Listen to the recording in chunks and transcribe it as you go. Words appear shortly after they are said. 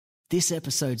This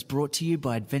episode's brought to you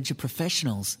by Adventure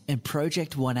Professionals and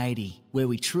Project 180, where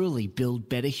we truly build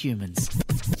better humans.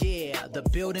 Yeah, the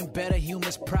Building Better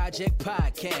Humans Project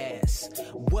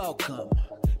podcast. Welcome.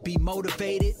 Be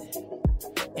motivated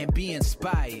and be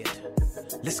inspired.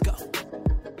 Let's go.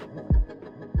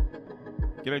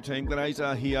 G'day team, Glenn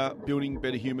Azar here, Building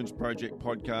Better Humans Project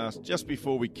podcast. Just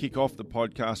before we kick off the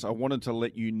podcast, I wanted to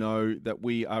let you know that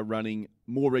we are running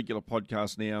more regular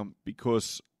podcasts now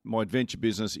because my adventure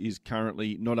business is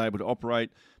currently not able to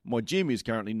operate. My gym is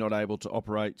currently not able to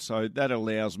operate. So that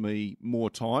allows me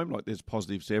more time. Like, there's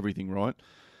positives to everything, right?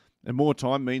 And more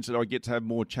time means that I get to have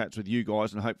more chats with you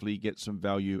guys and hopefully get some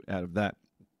value out of that.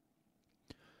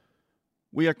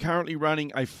 We are currently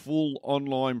running a full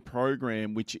online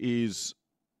program, which is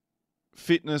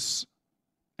fitness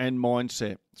and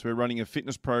mindset. So we're running a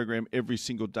fitness program every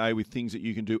single day with things that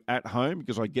you can do at home,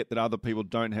 because I get that other people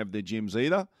don't have their gyms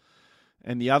either.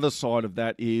 And the other side of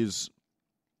that is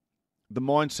the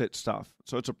mindset stuff.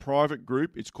 So it's a private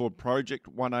group. It's called Project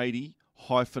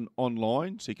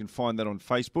 180-online. So you can find that on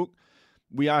Facebook.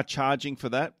 We are charging for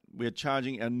that. We are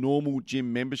charging our normal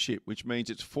gym membership, which means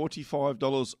it's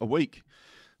 $45 a week.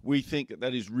 We think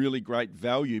that is really great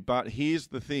value. But here's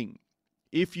the thing.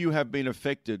 If you have been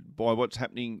affected by what's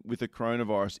happening with the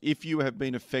coronavirus, if you have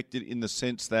been affected in the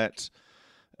sense that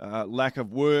lack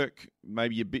of work,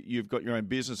 maybe you've got your own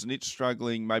business and it's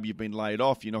struggling, maybe you've been laid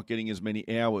off, you're not getting as many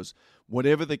hours,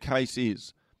 whatever the case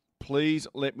is, please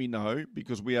let me know,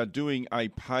 because we are doing a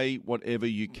pay whatever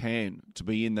you can to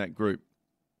be in that group.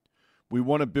 We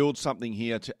want to build something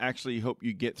here to actually help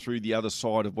you get through the other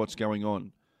side of what's going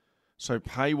on. So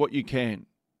pay what you can,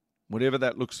 whatever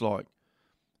that looks like.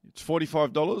 It's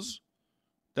 $45.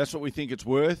 That's what we think it's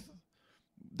worth.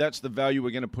 That's the value we're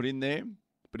going to put in there.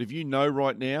 But if you know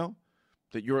right now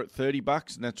that you're at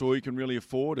 $30 and that's all you can really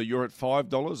afford, or you're at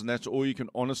 $5 and that's all you can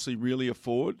honestly really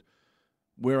afford,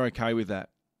 we're okay with that.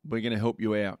 We're going to help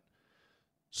you out.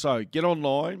 So get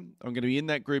online. I'm going to be in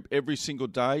that group every single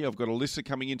day. I've got Alyssa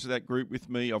coming into that group with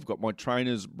me. I've got my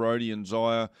trainers, Brody and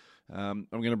Zaya. I'm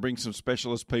going to bring some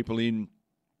specialist people in.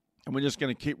 And we're just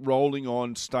going to keep rolling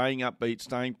on, staying upbeat,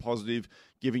 staying positive,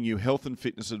 giving you health and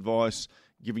fitness advice,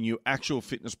 giving you actual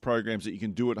fitness programs that you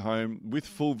can do at home with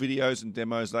full videos and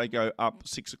demos. They go up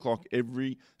 6 o'clock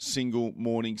every single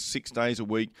morning, 6 days a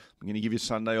week. I'm going to give you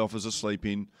Sunday off as a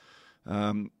sleep-in.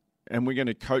 And we're going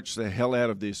to coach the hell out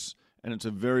of this. And it's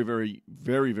a very, very,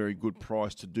 very, very good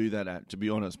price to do that at, to be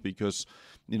honest, because,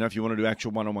 you know, if you want to do actual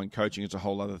one-on-one coaching, it's a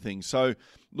whole other thing. So,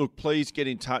 look, please get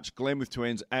in touch, Glenn with 2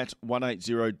 N's at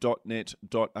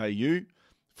 180.net.au,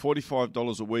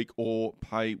 $45 a week, or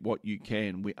pay what you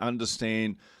can. We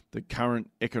understand the current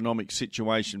economic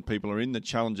situation people are in, the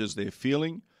challenges they're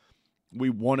feeling. We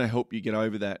want to help you get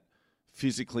over that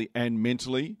physically and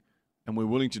mentally, and we're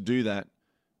willing to do that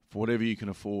for whatever you can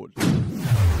afford.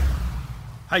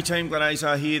 Hey team, Glenn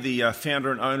Azar here, the founder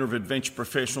and owner of Adventure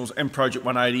Professionals and Project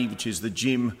 180, which is the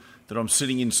gym that I'm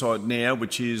sitting inside now,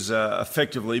 which is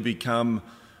effectively become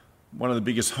one of the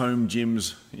biggest home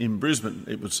gyms in Brisbane,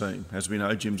 it would seem. As we know,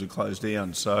 gyms are closed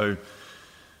down. So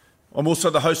I'm also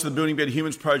the host of the Building Better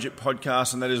Humans Project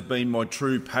podcast, and that has been my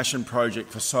true passion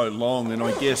project for so long. And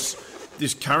I guess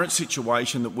this current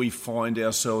situation that we find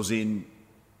ourselves in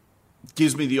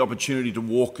gives me the opportunity to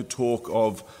walk the talk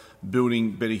of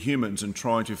building better humans and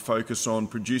trying to focus on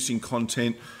producing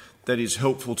content that is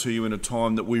helpful to you in a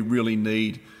time that we really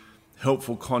need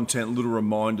helpful content, little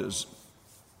reminders.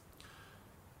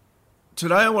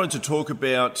 Today I wanted to talk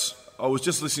about, I was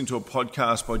just listening to a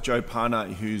podcast by Joe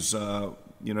Parnay, who's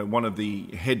one of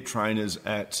the head trainers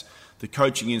at the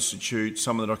Coaching Institute,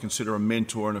 someone that I consider a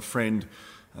mentor and a friend,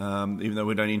 even though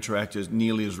we don't interact as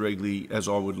nearly as regularly as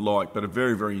I would like, but a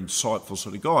very, very insightful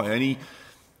sort of guy. And he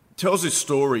tells this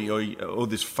story or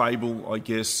this fable, I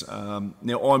guess.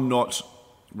 Now, I'm not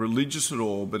religious at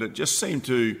all, but it just seemed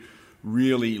to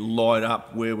really light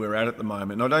up where we're at the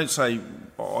moment. And I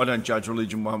don't judge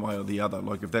religion one way or the other.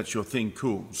 Like, if that's your thing,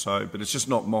 cool. So, but it's just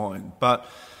not mine. But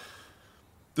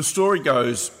the story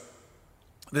goes,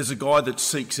 there's a guy that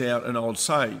seeks out an old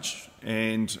sage,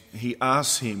 and he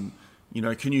asks him,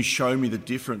 can you show me the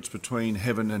difference between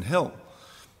heaven and hell?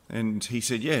 And he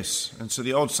said yes. And so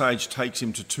the old sage takes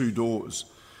him to 2 doors,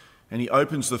 and he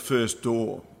opens the first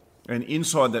door. And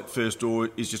inside that first door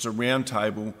is just a round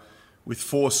table with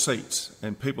 4 seats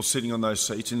and people sitting on those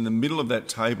seats. And in the middle of that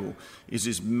table is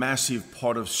this massive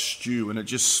pot of stew, and it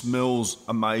just smells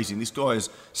amazing. This guy is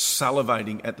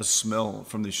salivating at the smell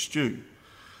from this stew.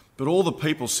 But all the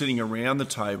people sitting around the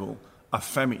table are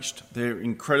famished. They're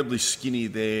incredibly skinny.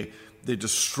 They're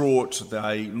distraught.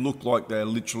 They look like they're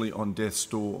literally on death's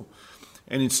door.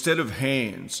 And instead of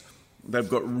hands, they've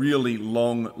got really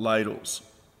long ladles.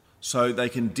 So they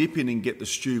can dip in and get the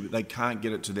stew, but they can't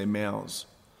get it to their mouths.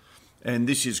 And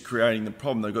this is creating the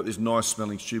problem. They've got this nice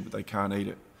smelling stew, but they can't eat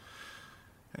it.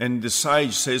 And the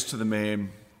sage says to the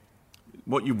man,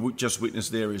 what you've just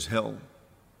witnessed there is hell.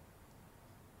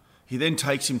 He then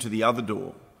takes him to the other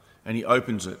door and he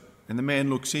opens it, and the man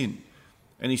looks in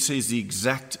and he sees the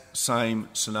exact same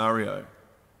scenario.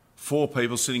 4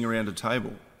 people sitting around a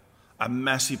table, a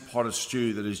massive pot of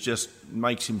stew that just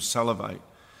makes him salivate,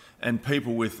 and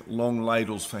people with long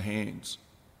ladles for hands.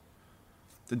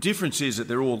 The difference is that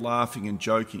they're all laughing and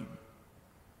joking.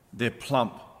 They're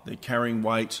plump, they're carrying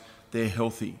weight, they're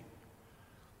healthy.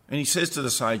 And he says to the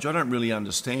sage, I don't really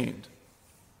understand.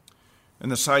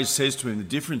 And the sage says to him, the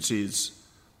difference is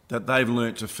that they've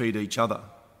learnt to feed each other,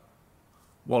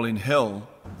 while in hell,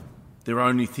 they're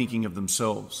only thinking of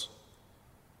themselves.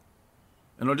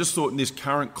 And I just thought in this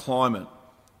current climate,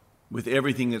 with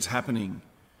everything that's happening,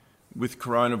 with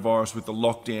coronavirus, with the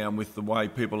lockdown, with the way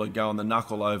people are going the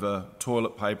knuckle over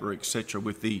toilet paper, etc.,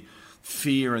 with the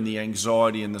fear and the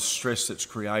anxiety and the stress that's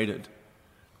created,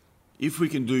 if we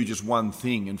can do just one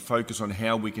thing and focus on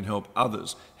how we can help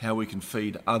others, how we can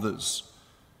feed others,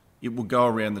 it will go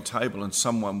around the table and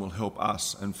someone will help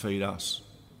us and feed us.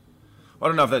 I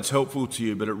don't know if that's helpful to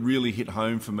you, but it really hit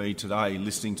home for me today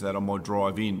listening to that on my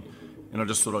drive in, and I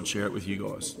just thought I'd share it with you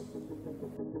guys.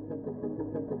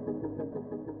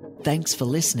 Thanks for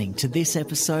listening to this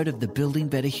episode of the Building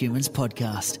Better Humans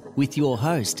podcast with your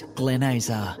host, Glenn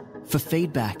Azar. For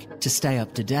feedback, to stay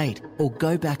up to date, or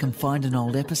go back and find an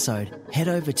old episode, head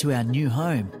over to our new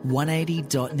home,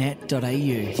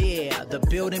 180.net.au. Yeah, the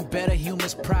Building Better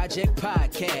Humans Project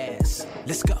podcast.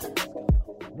 Let's go.